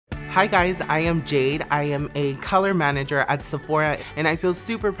Hi guys, I am Jade. I am a color manager at Sephora, and I feel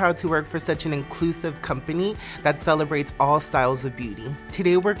super proud to work for such an inclusive company that celebrates all styles of beauty.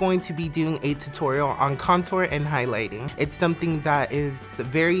 Today we're going to be doing a tutorial on contour and highlighting. It's something that is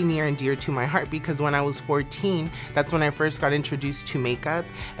very near and dear to my heart because when I was 14, that's when I first got introduced to makeup,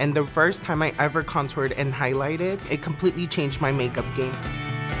 and the first time I ever contoured and highlighted, it completely changed my makeup game.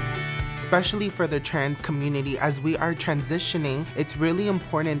 Especially for the trans community, as we are transitioning, it's really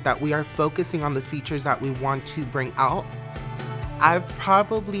important that we are focusing on the features that we want to bring out. I've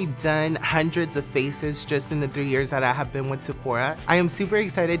probably done hundreds of faces just in the 3 years that I have been with Sephora. I am super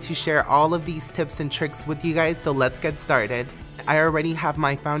excited to share all of these tips and tricks with you guys, so let's get started. I already have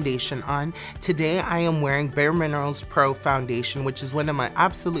my foundation on. Today I am wearing Bare Minerals Pro foundation, which is one of my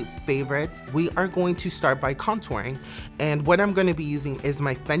absolute favorites. We are going to start by contouring, and what I'm going to be using is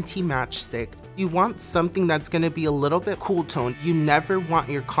my Fenty Matchstick. You want something that's going to be a little bit cool toned. You never want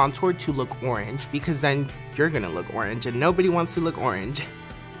your contour to look orange because then you're going to look orange and nobody wants to look orange.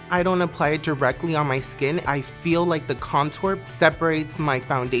 I don't apply it directly on my skin. I feel like the contour separates my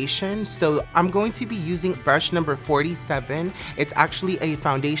foundation. So I'm going to be using brush number 47. It's actually a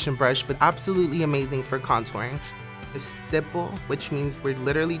foundation brush, but absolutely amazing for contouring. A stipple, which means we're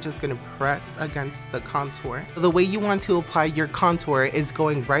literally just gonna press against the contour. The way you want to apply your contour is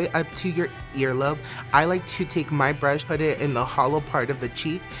going right up to your earlobe. I like to take my brush, put it in the hollow part of the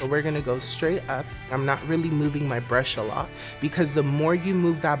cheek. So we're gonna go straight up. I'm not really moving my brush a lot because the more you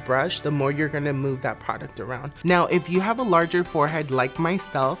move that brush, the more you're gonna move that product around. Now, if you have a larger forehead like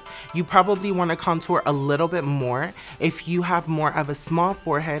myself, you probably wanna contour a little bit more. If you have more of a small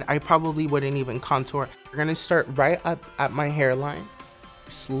forehead, I probably wouldn't even contour. We're gonna start right up at my hairline,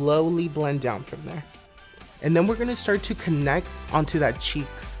 slowly blend down from there. And then we're gonna start to connect onto that cheek.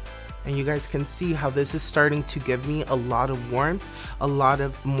 And you guys can see how this is starting to give me a lot of warmth, a lot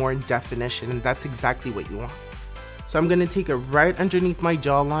of more definition, and that's exactly what you want. So I'm gonna take it right underneath my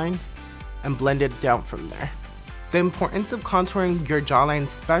jawline and blend it down from there. The importance of contouring your jawline,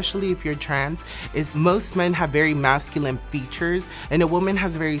 especially if you're trans, is most men have very masculine features and a woman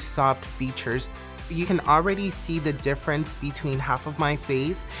has very soft features. You can already see the difference between half of my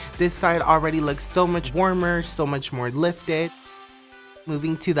face. This side already looks so much warmer, so much more lifted.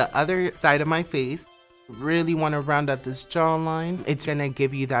 Moving to the other side of my face, really want to round out this jawline. It's gonna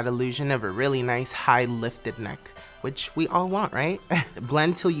give you that illusion of a really nice high lifted neck, which we all want, right?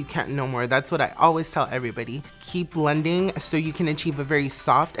 Blend till you can't no more. That's what I always tell everybody. Keep blending so you can achieve a very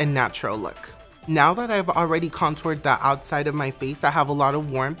soft and natural look. Now that I've already contoured the outside of my face, I have a lot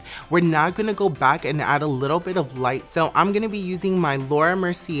of warmth. We're now gonna go back and add a little bit of light. So I'm gonna be using my Laura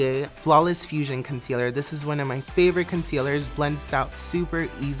Mercier Flawless Fusion Concealer. This is one of my favorite concealers, blends out super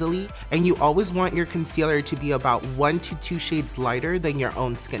easily. And you always want your concealer to be about 1 to 2 shades lighter than your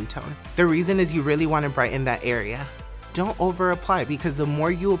own skin tone. The reason is you really wanna brighten that area. Don't over apply because the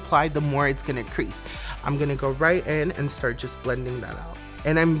more you apply, the more it's gonna crease. I'm gonna go right in and start just blending that out.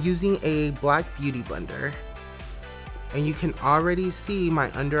 And I'm using a black beauty blender. And you can already see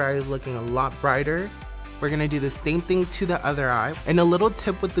my under eye is looking a lot brighter. We're gonna do the same thing to the other eye. And a little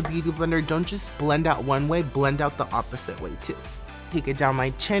tip with the beauty blender, don't just blend out one way, blend out the opposite way too. Take it down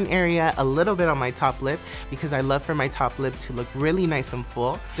my chin area, a little bit on my top lip, because I love for my top lip to look really nice and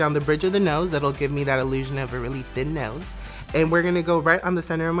full. Down the bridge of the nose, that'll give me that illusion of a really thin nose. And we're gonna go right on the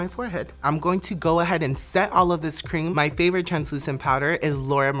center of my forehead. I'm going to go ahead and set all of this cream. My favorite translucent powder is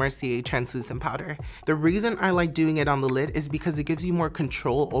Laura Mercier translucent powder. The reason I like doing it on the lid is because it gives you more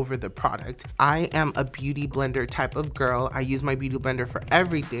control over the product. I am a beauty blender type of girl. I use my beauty blender for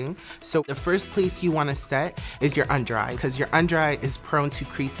everything. So the first place you wanna set is your under eye because your under eye is prone to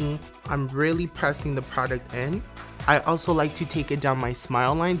creasing. I'm really pressing the product in. I also like to take it down my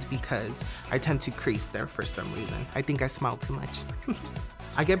smile lines because I tend to crease there for some reason. I think I smile too much.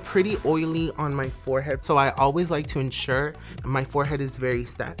 I get pretty oily on my forehead, so I always like to ensure my forehead is very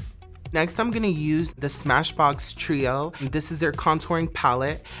set. Next, I'm gonna use the Smashbox Trio. This is their contouring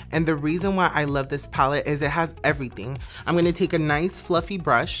palette, and the reason why I love this palette is it has everything. I'm gonna take a nice fluffy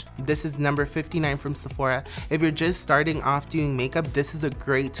brush. This is number 59 from Sephora. If you're just starting off doing makeup, this is a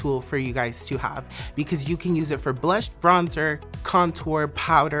great tool for you guys to have because you can use it for blush, bronzer, contour,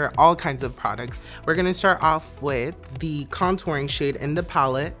 powder, all kinds of products. We're gonna start off with the contouring shade in the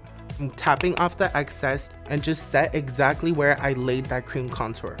palette. I'm tapping off the excess and just set exactly where I laid that cream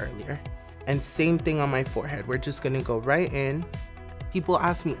contour earlier. And same thing on my forehead. We're just gonna go right in. People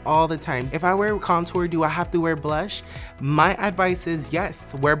ask me all the time, if I wear contour, do I have to wear blush? My advice is yes,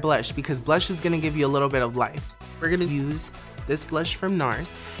 wear blush because blush is gonna give you a little bit of life. We're gonna use this blush from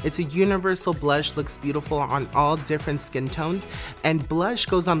NARS. It's a universal blush, looks beautiful on all different skin tones, and blush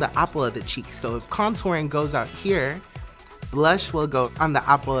goes on the apple of the cheek. So if contouring goes out here, blush will go on the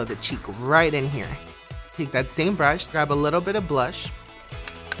apple of the cheek right in here. Take that same brush, grab a little bit of blush.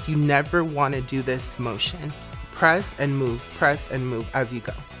 You never want to do this motion. Press and move as you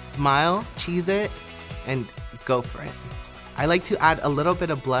go. Smile, cheese it, and go for it. I like to add a little bit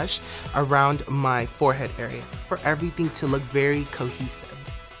of blush around my forehead area for everything to look very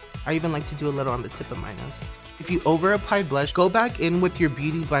cohesive. I even like to do a little on the tip of my nose. If you over apply blush, go back in with your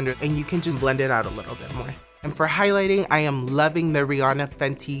beauty blender and you can just blend it out a little bit more. And for highlighting, I am loving the Rihanna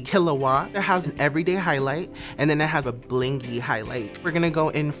Fenty Kilowatt. It has an everyday highlight and then it has a blingy highlight. We're gonna go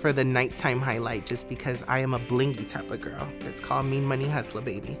in for the nighttime highlight just because I am a blingy type of girl. It's called Mean Money Hustler,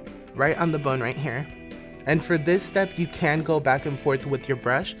 baby. Right on the bone right here. And for this step, you can go back and forth with your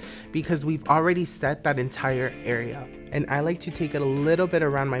brush because we've already set that entire area. And I like to take it a little bit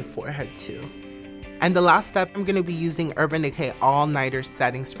around my forehead too. And the last step, I'm gonna be using Urban Decay All Nighter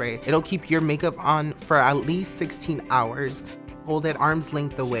Setting Spray. It'll keep your makeup on for at least 16 hours. Hold it arm's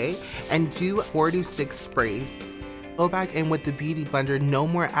length away and do 4 to 6 sprays. Go back in with the beauty blender, no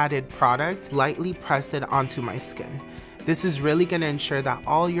more added product, lightly press it onto my skin. This is really gonna ensure that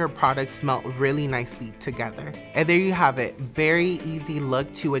all your products melt really nicely together. And there you have it, very easy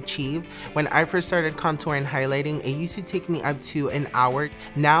look to achieve. When I first started contouring and highlighting, it used to take me up to an hour.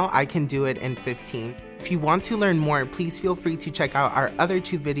 Now I can do it in 15. If you want to learn more, please feel free to check out our other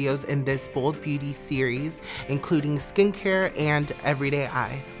 2 videos in this Bold Beauty series, including skincare and everyday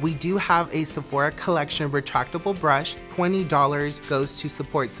eye. We do have a Sephora collection retractable brush. $20 goes to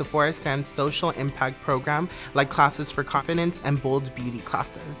support Sephora Stand's social impact program, like classes for confidence and bold beauty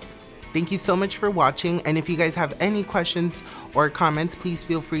classes. Thank you so much for watching, and if you guys have any questions or comments, please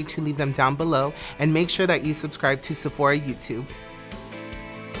feel free to leave them down below, and make sure that you subscribe to Sephora YouTube.